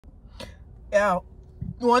Yeah.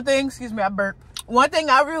 One thing, excuse me, I burped. One thing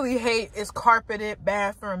I really hate is carpeted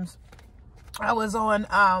bathrooms. I was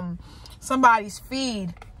on somebody's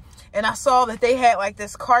feed and I saw that they had like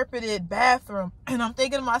this carpeted bathroom, and I'm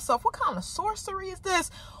thinking to myself, what kind of sorcery is this?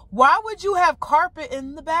 Why would you have carpet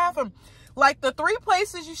in the bathroom? Like, the 3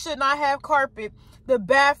 places you should not have carpet: the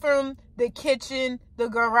bathroom, the kitchen, the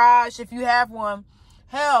garage, if you have one.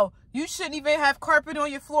 Hell, you shouldn't even have carpet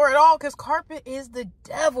on your floor at all, because carpet is the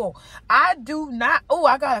devil. I do not, oh,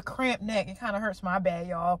 I got a cramped neck. It kind of hurts my bad,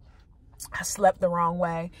 y'all. I slept the wrong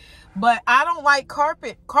way. But I don't like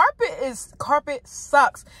carpet. Carpet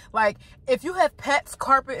sucks. Like, if you have pets,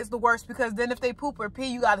 carpet is the worst, because then if they poop or pee,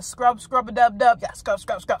 you gotta scrub a dub. Yeah, scrub.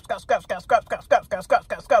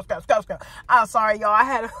 I'm sorry, y'all.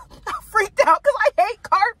 I freaked out because I hate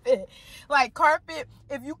carpet. Like, carpet,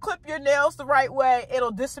 if you clip your nails the right way,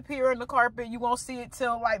 it'll disappear in the carpet. You won't see it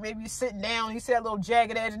till like maybe you're sitting down and you see that little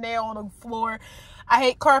jagged edge nail on the floor. I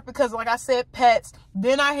hate carpet because, like I said, pets.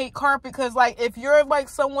 Then I hate carpet because, like, if you're like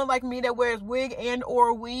someone like me that wears wig and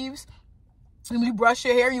or weaves, and you brush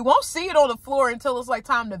your hair, you won't see it on the floor until it's like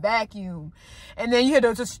time to vacuum. And then you hear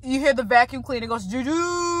the vacuum cleaner goes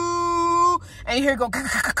doo-doo, and you hear it go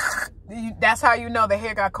that's how you know the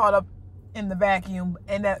hair got caught up in the vacuum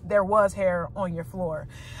and that there was hair on your floor.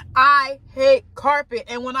 I hate carpet.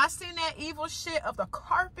 And when I seen that evil shit of the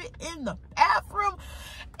carpet in the bathroom,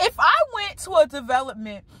 if I went to a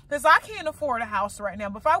development, because I can't afford a house right now,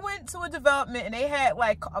 but if I went to a development and they had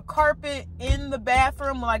like a carpet in the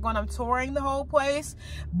bathroom, like when I'm touring the whole place,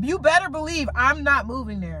 you better believe I'm not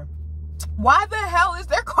moving there. Why the hell is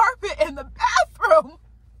there carpet in the bathroom?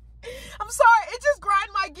 I'm sorry, it just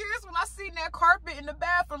grinded my gears when I seen that carpet in the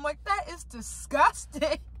bathroom. Like, that is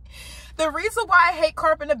disgusting. The reason why I hate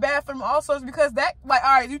carpet in the bathroom also is because that, like,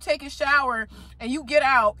 all right, you take a shower and you get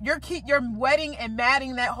out, you're wetting and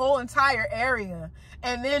matting that whole entire area.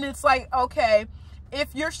 And then it's like, okay,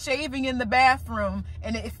 if you're shaving in the bathroom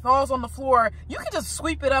and it falls on the floor, you can just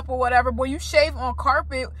sweep it up or whatever. But when you shave on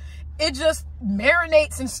carpet, it just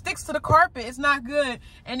marinates and sticks to the carpet. It's not good.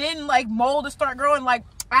 And then, like, mold will start growing. Like,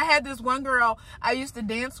 I had this one girl I used to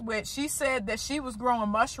dance with. She said that she was growing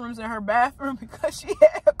mushrooms in her bathroom because she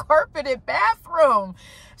had a carpeted bathroom.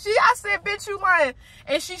 I said, bitch, you lying.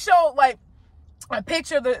 And she showed, like, a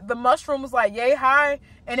picture. The mushroom was, like, yay high,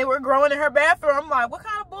 and they were growing in her bathroom. I'm like, what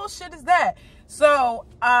kind of bullshit is that? So,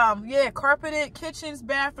 yeah, carpeted kitchens,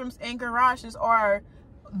 bathrooms, and garages are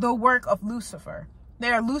the work of Lucifer.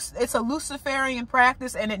 It's a Luciferian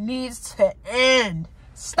practice, and it needs to end.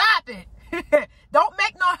 Stop it. Don't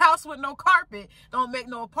make no house with no carpet. Don't make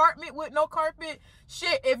no apartment with no carpet.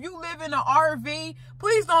 Shit, if you live in an RV,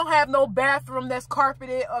 please don't have no bathroom that's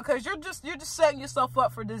carpeted, because you're just setting yourself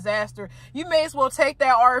up for disaster. You may as well take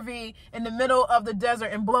that RV in the middle of the desert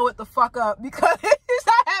and blow it the fuck up, because it does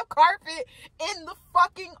not have carpet in the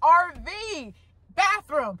fucking RV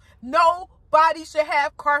bathroom. Nobody should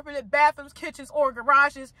have carpeted bathrooms, kitchens, or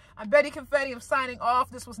garages. I'm Betty Confetti. I'm signing off.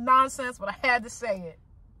 This was nonsense, but I had to say it.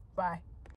 Bye.